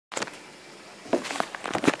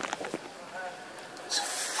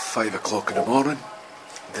5 o'clock in the morning.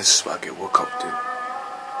 This is what I get woke up to.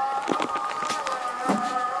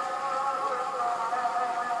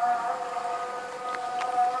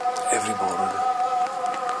 Every morning.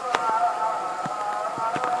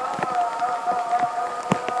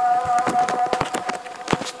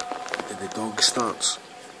 And the dog starts.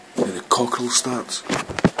 And the cockerel starts.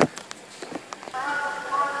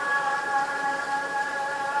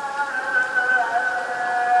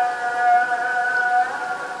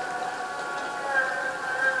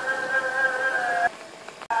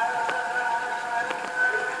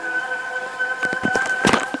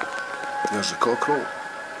 There's the cockerel.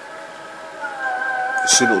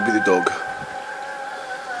 Soon it'll be the dog.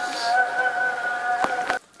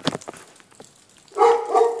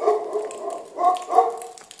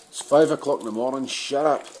 It's 5 o'clock in the morning, shut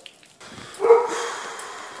up.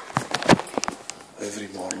 Every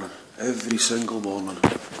morning, every single morning.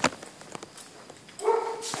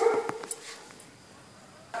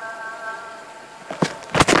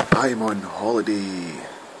 I'm on holiday.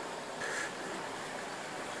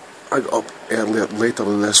 I got up later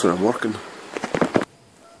than this when I'm working.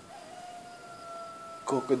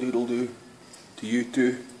 Cock-a-doodle-doo to you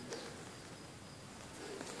too.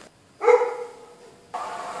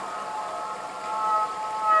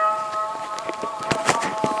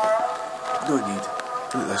 No need,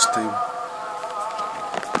 not at this time.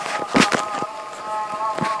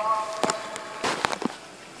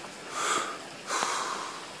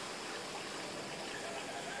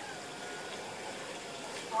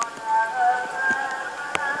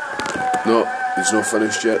 No, he's not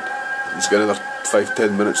finished yet. He's got another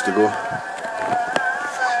 5-10 minutes to go.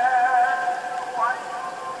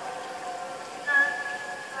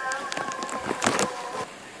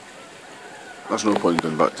 There's no point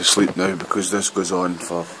going back to sleep now because this goes on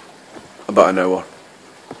for about an hour.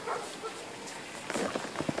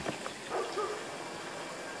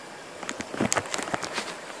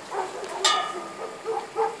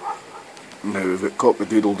 Now we've got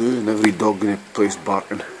cock-a-doodle-doo and every dog in the place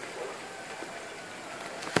barking.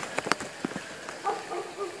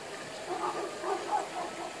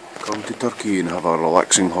 Come to Turkey and have a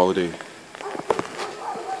relaxing holiday.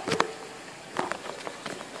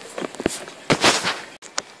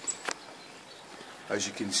 As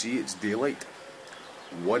you can see, it's daylight.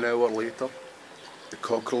 1 hour later, the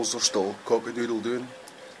cockerels are still cock-a-doodle-dooing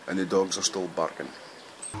and the dogs are still barking.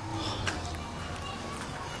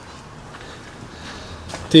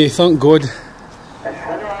 Thank God.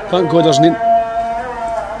 Thank God there's no...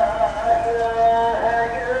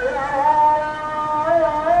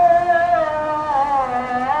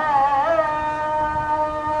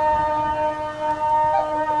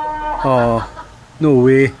 Oh, no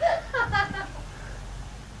way.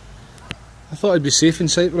 I thought I'd be safe in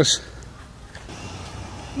Cyprus.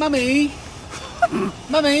 Mummy!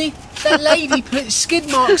 Mummy! That lady put skid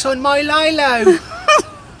marks on my lilo!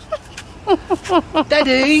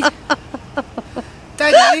 Daddy!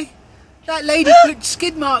 Daddy! That lady put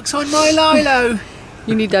skid marks on my lilo!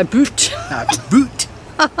 You need a boot. A boot!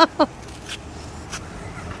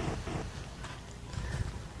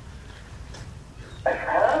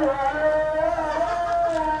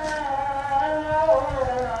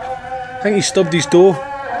 I think he stubbed his toe.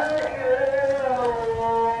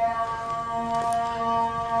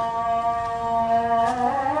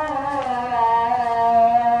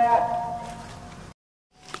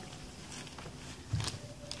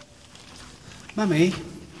 Mummy?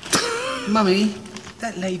 Mummy?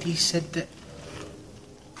 That lady said that...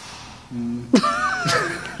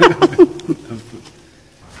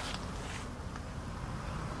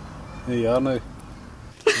 There you are now.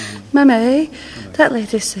 Mummy, that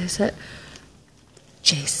lady says that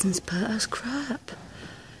Jason's put us crap.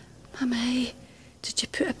 Mummy, did you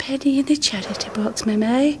put a penny in the charity box,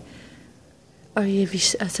 Mummy? Or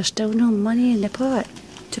is there still no money in the pot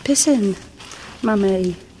to piss in,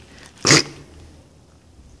 Mummy?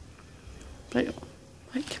 Right,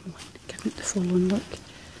 come on, give me the full on look.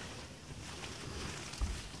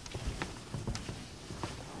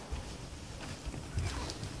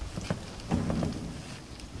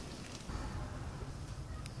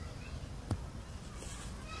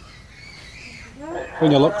 When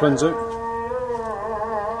your luck runs out.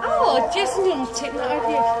 Oh, Jason didn't take that out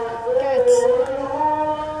here. Good.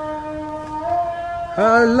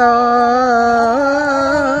 Allahu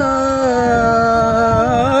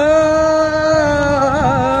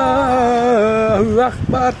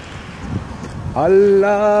Akbar.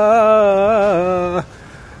 Allah.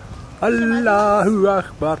 Allahu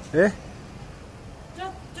Akbar. Eh?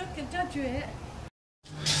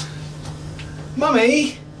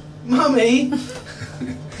 Mummy! Mummy!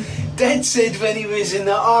 Dad said when he was in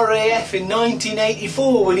the RAF in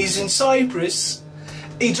 1984, when he's in Cyprus,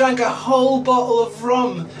 he drank a whole bottle of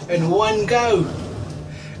rum in one go.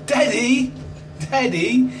 Daddy,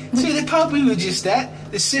 see the pub we were just at,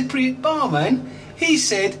 the Cypriot barman, he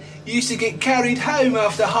said you used to get carried home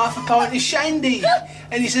after half a pint of shandy,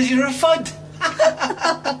 and he says you're a fud.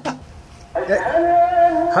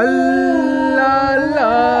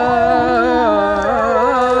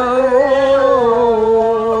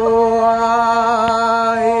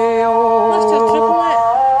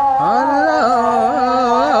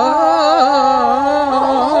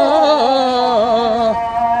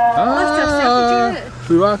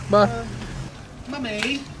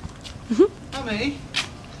 Mummy, Mummy,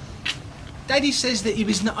 Daddy says that he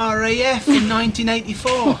was in the RAF in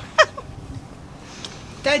 1984.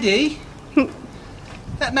 Daddy,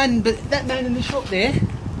 that man in the shop there,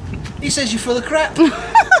 he says you're full of crap.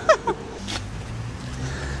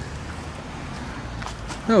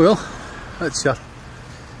 Oh well, that's your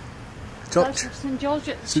church. St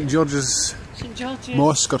George's. St George's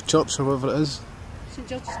Mosque or church or whatever it is. St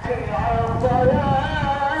George's.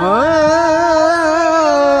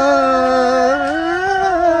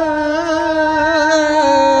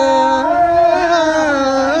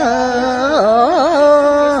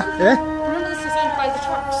 Remember this is owned by the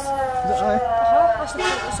Turks. Is it aye?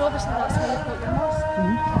 So obviously that's where you've got your mosque.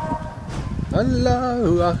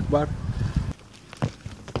 Allahu Akbar.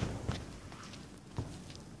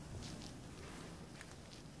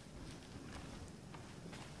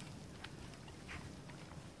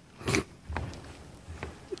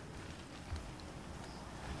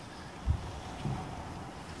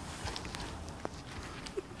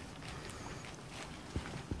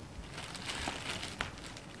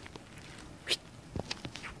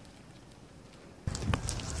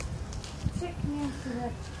 Take me into the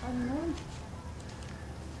unknown.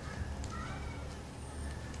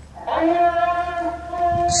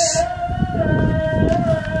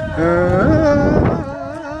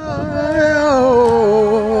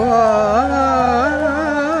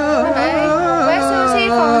 Where's those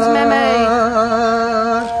earphones, Mummy?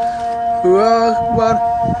 Akbar.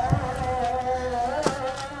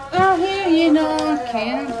 I hear you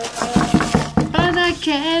knocking, but I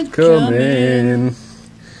can't Come in.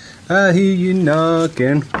 I hear you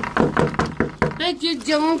knocking. But you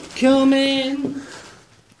don't come in.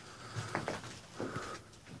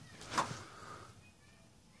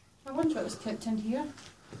 I wonder what was kept in here.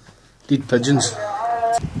 Dead pigeons.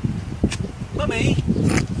 Mummy,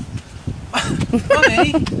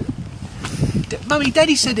 Mummy,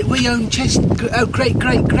 Daddy said that we own great.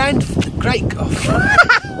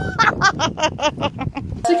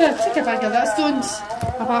 Take a bag of that stones.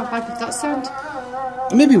 A bag of that sand.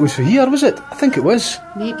 Maybe it was for here, was it? I think it was.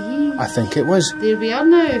 Maybe. I think it was. There we are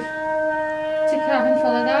now. Take a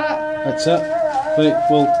handful of that. That's it. Right,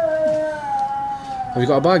 well. Have you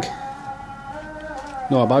got a bag?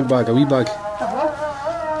 No, a bag, a wee bag.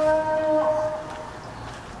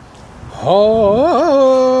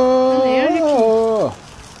 Oh! There you go.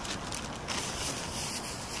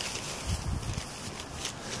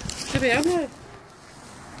 There we are now.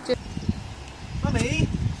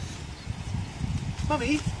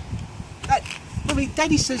 Mummy,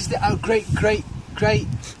 Daddy says that our great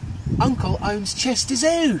uncle owns Chester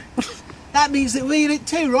Zoo. That means that we own it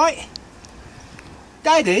too, right?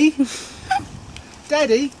 Daddy,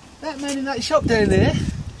 that man in that shop down there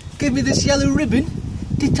gave me this yellow ribbon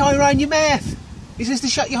to tie around your mouth. He says to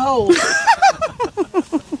shut your hole.